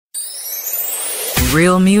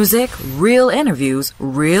Real music, real interviews,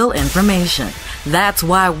 real information. That's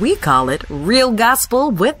why we call it Real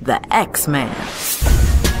Gospel with the X-Man.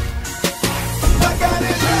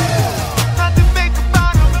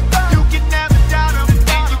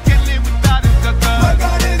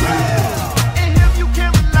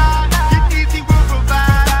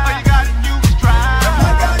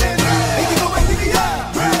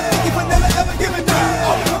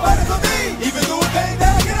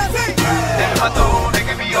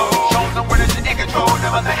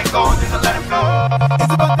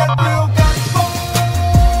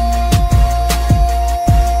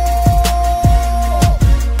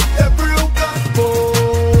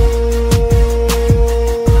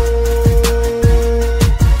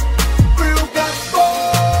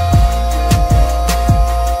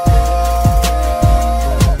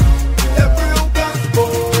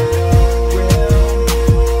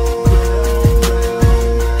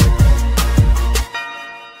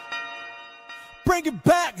 Bring it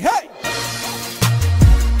back, hey!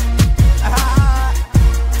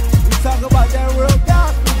 We talk about that real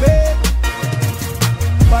gospel, baby.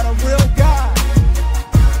 About a real God.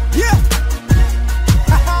 Yeah!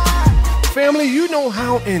 Family, you know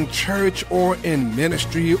how in church or in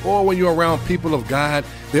ministry or when you're around people of God,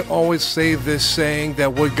 they always say this saying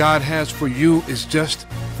that what God has for you is just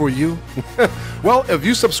for you. Well, if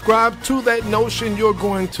you subscribe to that notion, you're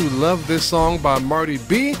going to love this song by Marty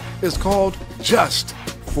B. It's called Just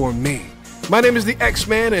For Me. My name is the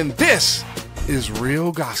X-Man, and this is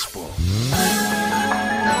Real Gospel.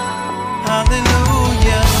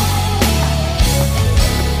 Hallelujah.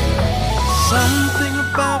 Something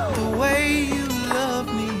about the way you love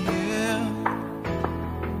me, yeah.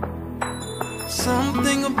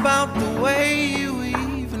 Something about the way you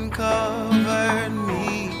even covered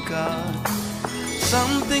me, God.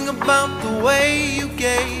 Something about the way you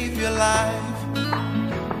gave your life.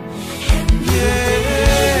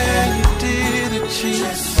 Yeah, you did it, Jesus.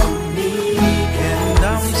 Just for me. And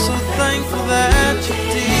I'm so thankful that you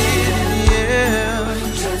did it, yeah.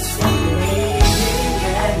 Just for me.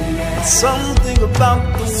 Yeah. Something about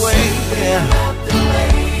the way, yeah,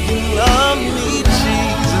 you love me,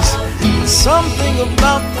 Jesus. Something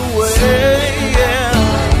about the way, yeah,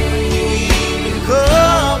 you even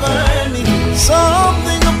covered me.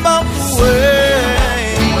 Something about the way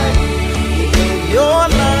you gave your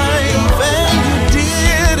life and you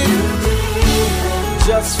did it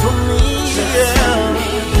just for me, yeah.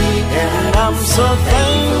 And I'm so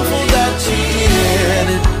thankful that you did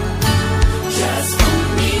it just for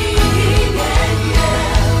me, yeah.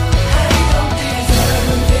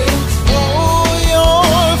 Oh, your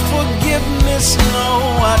forgiveness, no,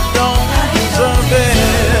 I don't deserve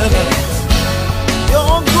it.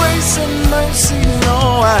 Your grace and mercy, no,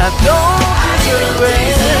 I don't deserve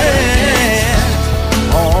it.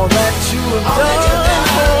 All that you have done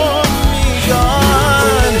for me,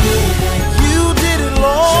 God, you did it,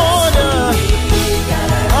 Lord.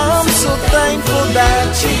 I'm so thankful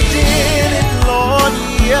that you did it, Lord.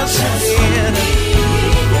 Yes, you did.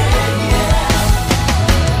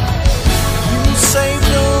 You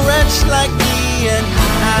saved a wretch like me, and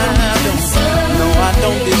I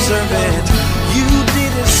don't deserve it. You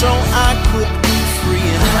did it so I could be free,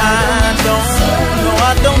 and I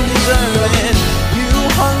don't deserve it. You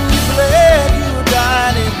hung, you bled, you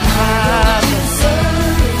died, and I don't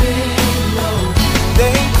deserve it. No.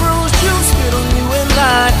 They bruised you, spit on you, and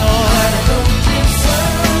I don't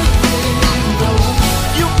deserve it. No.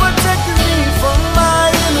 You protected me from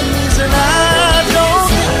my enemies, and I don't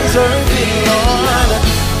deserve it, Lord.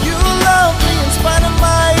 You love me in spite of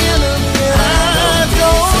my enemy, and I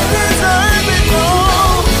don't deserve it.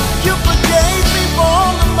 You forgave me for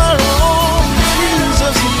all of my wrong,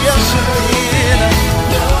 Jesus, yes you did.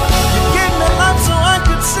 You gave me life so I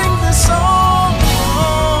could sing this song.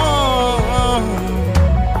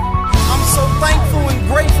 I'm so thankful and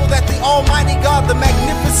grateful that the Almighty God, the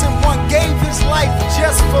Magnificent One, gave His life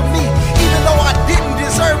just for me. Even though I didn't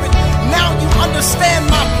deserve it, now you understand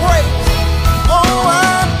my praise. Oh,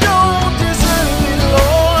 I don't deserve it,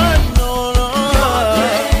 Lord.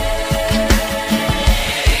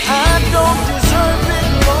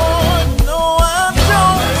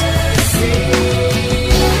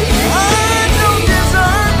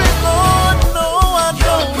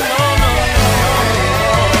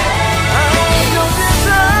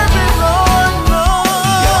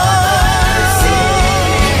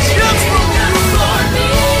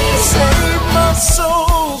 Soul.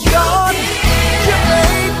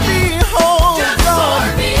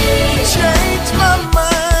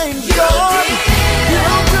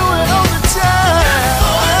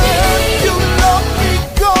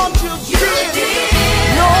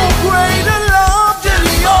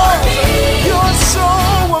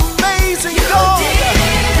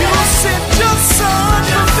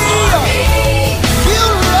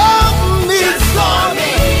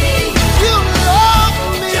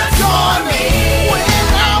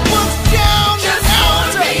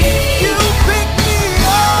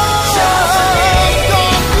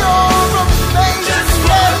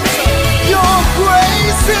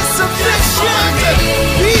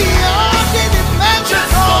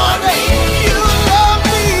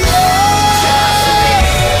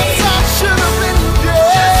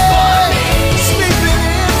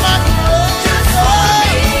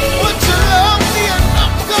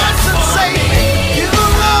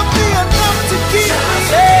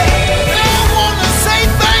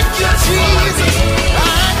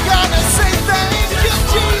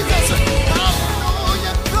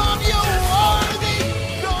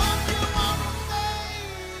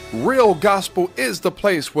 Real Gospel is the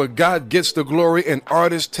place where God gets the glory and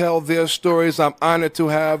artists tell their stories. I'm honored to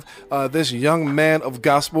have this young man of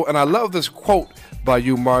gospel, and I love this quote by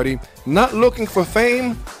you, Marty. Not looking for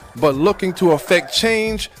fame, but looking to affect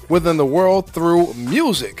change within the world through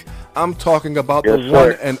music. I'm talking about the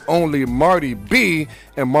one and only Marty B.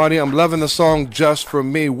 And Marty, I'm loving the song Just For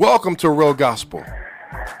Me. Welcome to Real Gospel.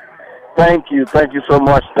 Thank you so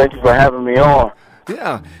much. Thank you for having me on.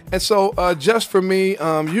 Yeah, and so Just For Me,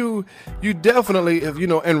 you definitely, if you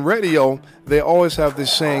know, in radio, they always have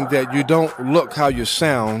this saying that you don't look how you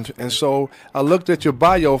sound. And so I looked at your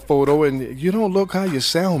bio photo, and you don't look how you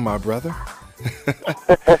sound, my brother.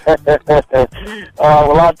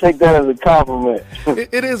 Well, I'll take that as a compliment.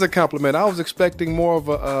 It is a compliment. I was expecting more of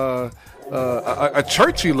a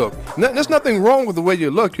churchy look. There's nothing wrong with the way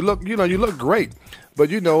you look. You look great. But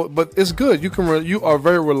but it's good. You are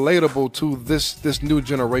very relatable to this new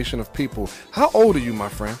generation of people. How old are you, my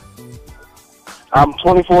friend? I'm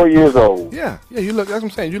 24 years old. Yeah. You look. That's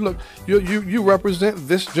what I'm saying. You represent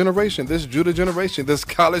this generation, this Judah generation, this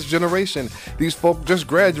college generation. These folk just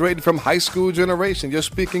graduated from high school generation. You're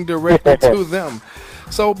speaking directly to them.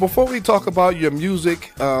 So before we talk about your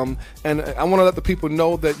music, and I want to let the people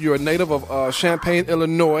know that you're a native of Champaign,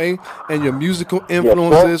 Illinois, and your musical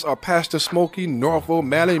influences are Pastor Smokey, Norfolk,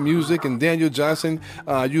 Mally Music, and Daniel Johnson.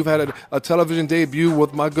 You've had a television debut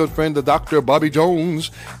with my good friend, the Dr. Bobby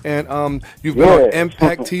Jones, and you've been on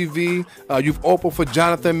Impact TV. You've opened for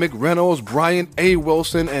Jonathan McReynolds, Brian A.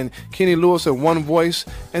 Wilson, and Kenny Lewis at One Voice.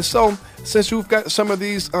 And so, since you've got some of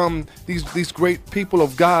these great people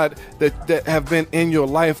of God that have been in your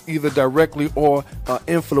life, either directly or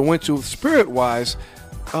influential spirit-wise,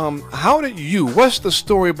 what's the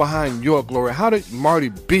story behind your glory? How did Marty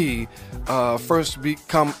B first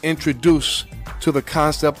become introduced to the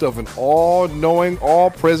concept of an all-knowing,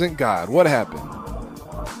 all-present God? What happened?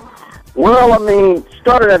 Well,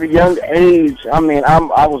 started at a young age.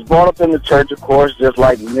 I was brought up in the church, of course, just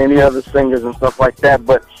like many other singers and stuff like that,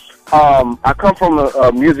 but I come from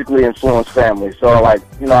a musically influenced family, so I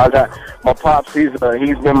got my pops. He's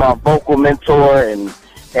been my vocal mentor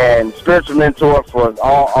and spiritual mentor for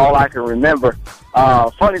all I can remember.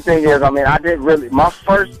 Funny thing is, I didn't really my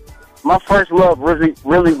first love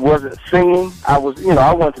really wasn't singing. I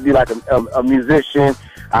wanted to be like a musician.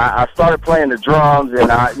 I started playing the drums, and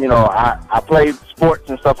I played sports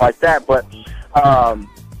and stuff like that, but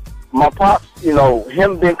my pops,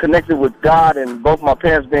 him being connected with God, and both my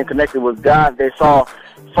parents being connected with God, they saw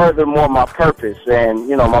furthermore my purpose, and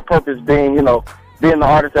my purpose being being the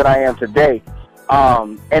artist that I am today.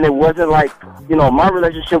 And it wasn't like my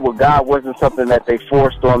relationship with God wasn't something that they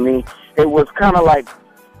forced on me. It was kind of like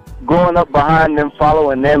growing up behind them,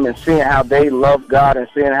 following them, and seeing how they love God, and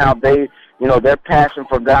seeing how they their passion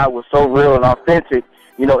for God was so real and authentic.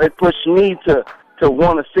 It pushed me to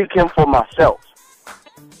want to seek Him for myself.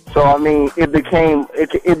 So it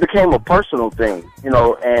became a personal thing,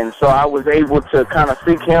 and so I was able to kind of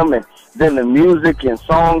seek Him, and then the music and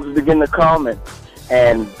songs began to come,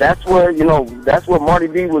 and that's where Marty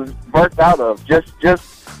B was birthed out of, just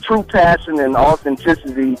true passion and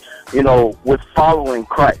authenticity, with following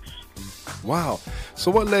Christ. Wow. So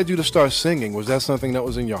what led you to start singing? Was that something that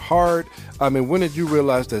was in your heart? When did you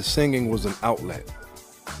realize that singing was an outlet?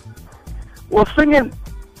 Well, singing,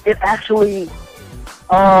 it actually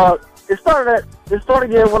it started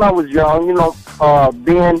when I was young,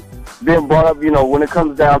 being brought up, when it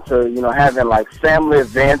comes down to, having like family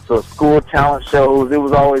events or school talent shows, it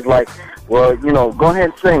was always like, well, go ahead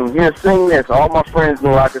and sing. Here, sing this. All my friends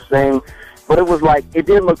knew I could sing. But it was like, it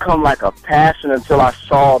didn't become like a passion until I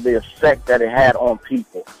saw the effect that it had on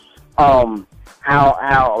people.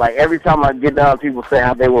 How like every time I get down, people say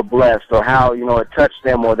how they were blessed, or how, it touched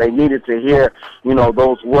them, or they needed to hear,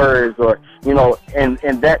 those words, or,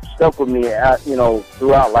 and that stuck with me,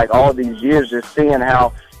 throughout like all these years, just seeing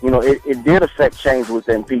how, it did affect change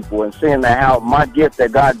within people, and seeing that how my gift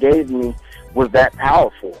that God gave me was that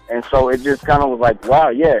powerful. And so it just kind of was like, wow,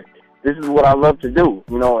 yeah, this is what I love to do,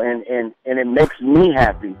 and it makes me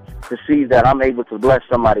happy to see that I'm able to bless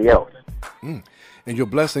somebody else. And you're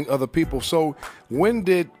blessing other people. So when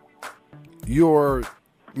did your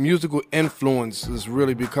musical influences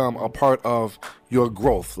really become a part of your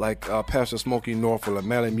growth, like Pastor Smokey Norfolk and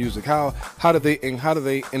Mally Music? How do they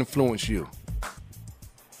influence you?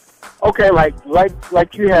 Okay, like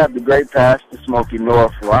you have the great Pastor Smokey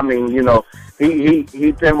Norfolk.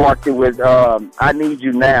 He pinmarked it with "I Need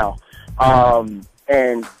You Now,"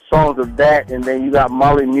 and songs of that, and then you got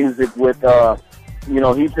Mally Music with he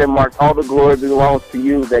pinmarked "All the Glory Belongs to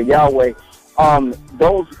You," that Yahweh.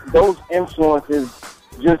 Those influences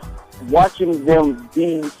just watching them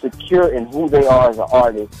be secure in who they are as an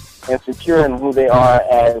artist and secure in who they are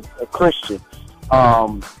as a Christian,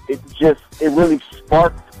 it really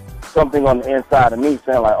sparked something on the inside of me,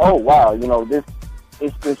 saying like, oh wow,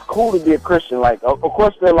 it's cool to be a Christian. Like, of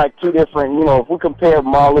course, they're like two different. If we compare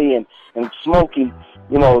Marley and Smokey,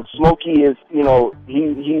 Smokey is,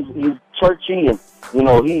 he's churchy and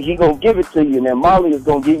he gonna give it to you, and then Marley is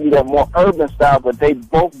gonna give you that more urban style. But they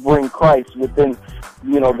both bring Christ within,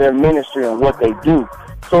 their ministry and what they do.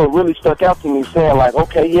 So it really stuck out to me, saying like,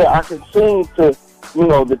 okay, yeah, I can sing to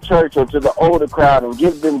the church or to the older crowd and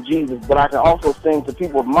give them Jesus, but I can also sing to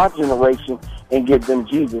people of my generation and give them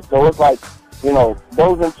Jesus. So it's like,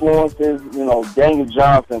 those influences, Daniel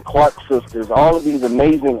Johnson, Clark Sisters, all of these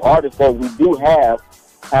amazing artists that we do have,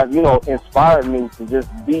 inspired me to just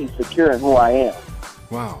be secure in who I am.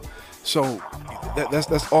 Wow. So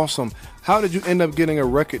that's awesome. How did you end up getting a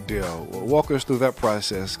record deal? Walk us through that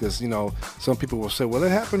process, because, some people will say, well,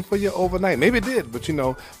 it happened for you overnight. Maybe it did,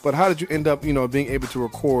 but how did you end up, being able to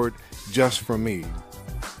record Just For Me?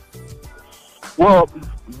 Well,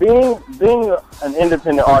 being an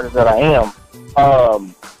independent artist that I am,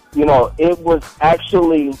 it was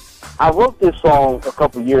actually, I wrote this song a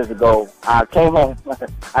couple years ago. I came home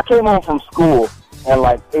from school, and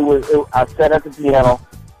I sat at the piano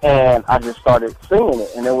and I just started singing it,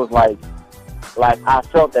 and it was like I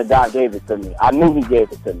felt that God gave it to me. I knew He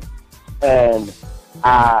gave it to me, and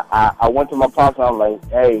I went to my pastor. I'm like,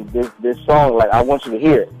 hey, this song, I want you to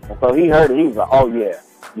hear it. And so he heard it. He was like, oh yeah,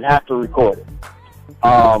 you have to record it.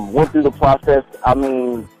 Went through the process.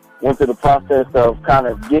 Of kind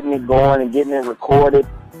of getting it going and getting it recorded,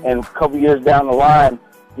 and a couple years down the line,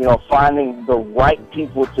 finding the right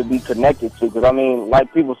people to be connected to. Because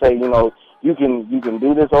like people say, you can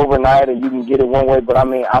do this overnight or you can get it one way, but I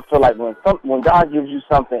feel like when God gives you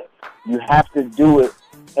something, you have to do it,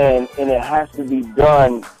 and it has to be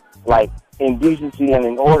done in decency and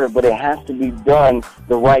in order, but it has to be done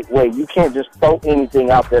the right way. You can't just throw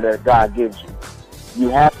anything out there that God gives you. You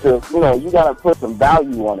have to, you got to put some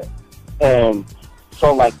value on it. And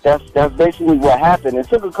so, that's basically what happened. It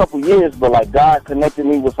took a couple years, but, God connected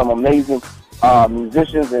me with some amazing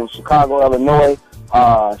musicians in Chicago, Illinois.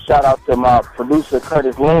 Shout out to my producer,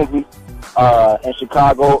 Curtis Lindsay, in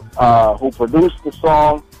Chicago, who produced the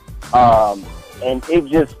song. And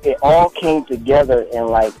it all came together. And,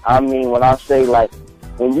 when I say,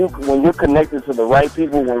 when you're connected to the right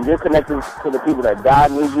people, when you're connected to the people that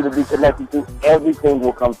God needs you to be connected to, everything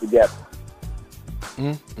will come together.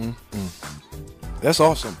 That's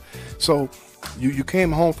awesome. So you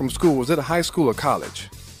came home from school. Was it a high school or college?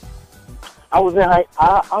 I was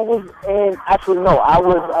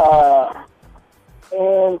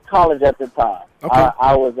in college at the time. Okay.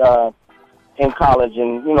 I was in college,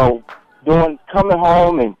 and coming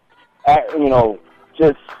home and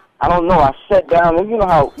just, I don't know, I sat down, and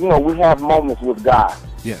how we have moments with God.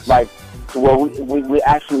 Yes. To where we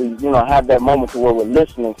actually have that moment to where we're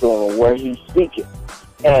listening to Him and where He's speaking.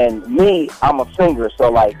 And me, I'm a singer,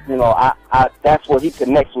 so I that's where He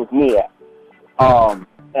connects with me at.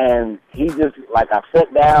 And he just, I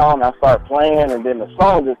sat down, I started playing, and then the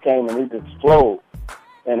song just came and it just flowed.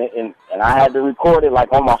 And I had to record it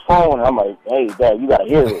on my phone. And I'm like, hey, Dad, you gotta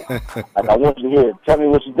hear it. I want you to hear it. Tell me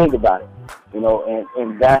what you think about it.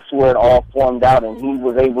 And that's where it all formed out. And he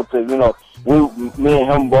was able to, me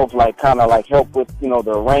and him both help with,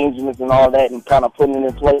 the arrangements and all that and kind of putting it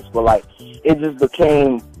in place. But it just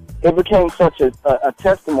became such a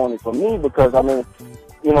testimony for me, because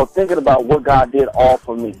thinking about what God did all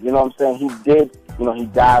for me. You know what I'm saying? He did, He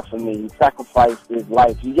died for me. He sacrificed His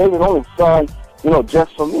life. He gave His only Son,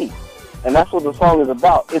 just for me. And that's what the song is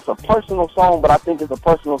about. It's a personal song, but I think it's a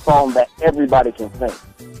personal song that everybody can sing.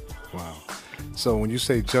 Wow. So when you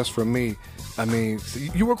say Just For Me, so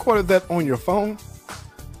you recorded that on your phone?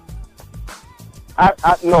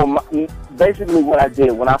 Basically what I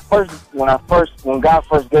did, when God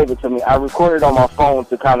first gave it to me, I recorded on my phone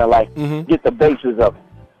to kind of get the basis of it.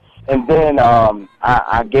 And then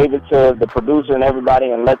I gave it to the producer and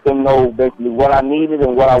everybody and let them know basically what I needed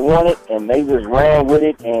and what I wanted, and they just ran with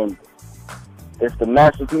it, and it's the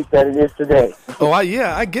masterpiece that it is today.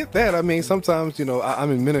 I get that. Sometimes,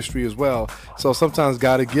 I'm in ministry as well, so sometimes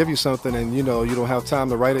God will give you something and, you don't have time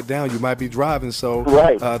to write it down. You might be driving, so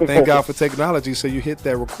right. Thank God for technology. So you hit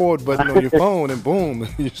that record button on your phone and boom,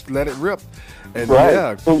 you just let it rip. And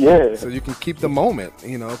right. so you can keep the moment,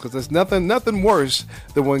 because there's nothing worse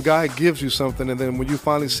than when God gives you something, and then when you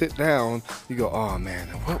finally sit down, you go, oh man,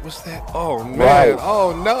 what was that? Oh man, right.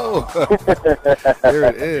 Oh no. Here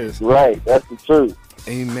it is. Right, that's the truth.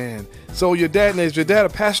 Amen. So is your dad a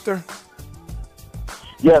pastor?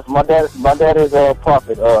 Yes, my dad is a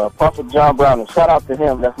prophet, Prophet John Brown, and shout out to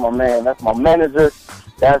him. That's my man. That's my manager.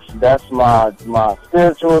 That's my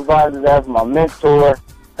spiritual advisor. That's my mentor.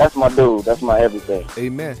 That's my dude. That's my everything.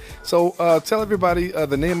 Amen. So tell everybody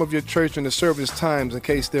the name of your church and the service times in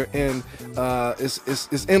case they're in.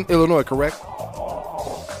 It's in Illinois, correct?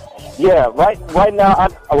 Yeah. Right now,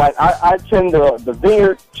 I attend the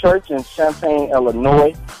Vineyard Church in Champaign,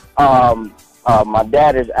 Illinois. My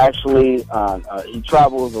dad is actually he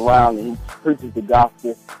travels around and he preaches the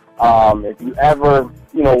gospel. If you ever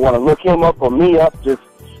want to look him up or me up, just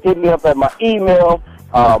hit me up at my email,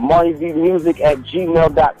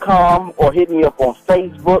 martybmusic@gmail.com, or hit me up on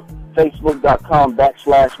Facebook,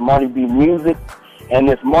 facebook.com/martybmusic, and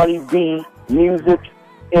it's Marty B Music,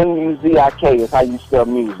 MUZIK is how you spell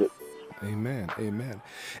music. Amen. Amen.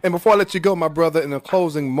 And before I let you go, my brother, in the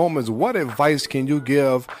closing moments, what advice can you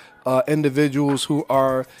give individuals who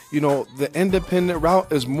are, the independent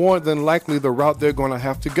route is more than likely the route they're going to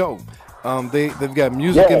have to go? They've got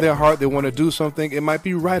music in their heart. They want to do something. It might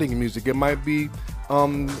be writing music. It might be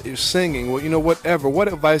singing. Well, whatever. What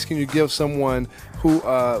advice can you give someone who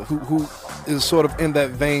is sort of in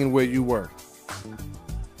that vein where you were?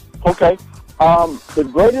 Okay. The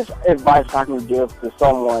greatest advice I can give to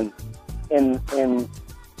someone in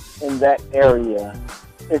that area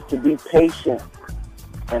is to be patient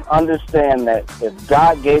and understand that if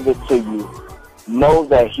God gave it to you, know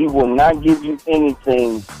that He will not give you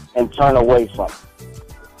anything and turn away from it.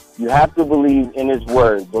 You have to believe in His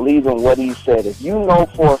word, believe in what He said. If you know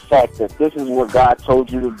for a fact that this is what God told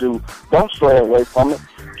you to do, don't stray away from it.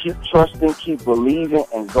 Keep trusting, keep believing,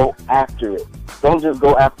 and go after it. Don't just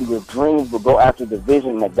go after your dreams, but go after the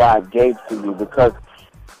vision that God gave to you, because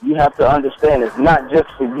you have to understand it's not just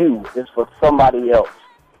for you, it's for somebody else.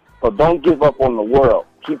 So don't give up on the world.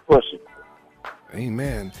 Keep pushing.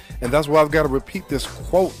 Amen. And that's why I've got to repeat this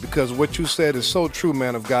quote, because what you said is so true,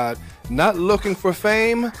 man of God. Not looking for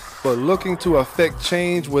fame, but looking to affect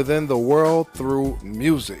change within the world through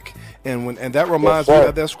music. And that reminds me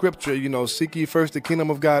of that scripture, seek ye first the kingdom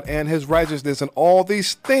of God and His righteousness, and all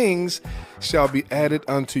these things shall be added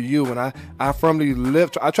unto you. And I firmly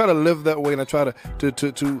I try to live that way, and I try to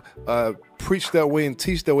preach that way and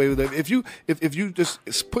teach that way. If you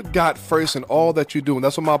just put God first in all that you do, and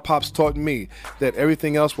that's what my pops taught me, that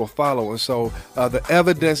everything else will follow. And so the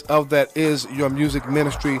evidence of that is your music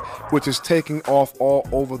ministry, which is taking off all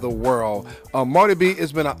over the world. Marty B,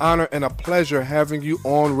 it's been an honor and a pleasure having you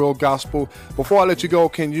on Real Gospel. Before I let you go,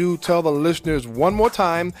 can you tell the listeners one more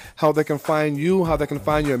time how they can find you, how they can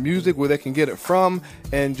find your music, where they can get it from,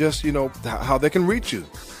 and just, how they can reach you?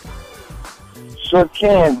 Sure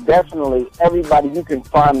can, definitely. Everybody, you can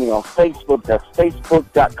find me on Facebook. That's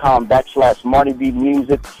facebook.com/Marty B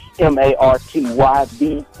Music,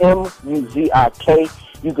 MartyBmuzik.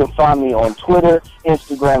 You can find me on Twitter,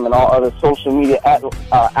 Instagram, and all other social media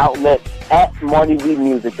outlets at Marty B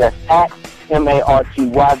Music. That's at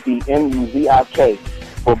MartyBmuzik.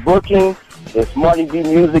 For booking, it's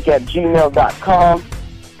martybmusic@gmail.com.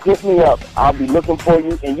 Hit me up. I'll be looking for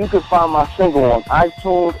you. And you can find my single on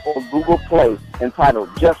iTunes or Google Play entitled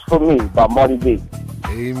Just For Me by Marty B.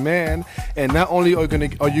 Amen. And not only are you going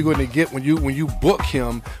to get, when you book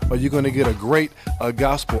him, are you going to get a great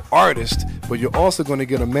gospel artist, but you're also going to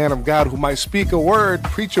get a man of God who might speak a word,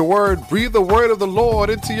 preach a word, breathe the word of the Lord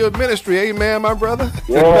into your ministry. Amen, my brother.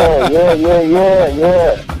 Yeah.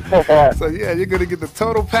 So yeah, you're going to get the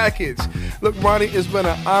total package. Look, Marty, it's been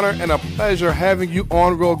an honor and a pleasure having you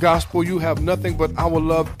on Real Gospel. You have nothing but our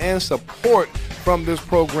love and support from this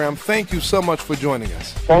program. Thank you so much for joining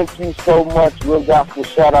us. Thank you so much, Real Gospel.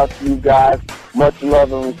 Shout out to you guys. Much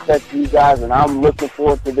love and respect to you guys, and I'm looking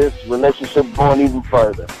forward to this relationship going even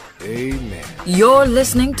further. Amen. You're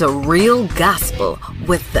listening to Real Gospel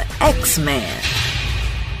with the X-Man.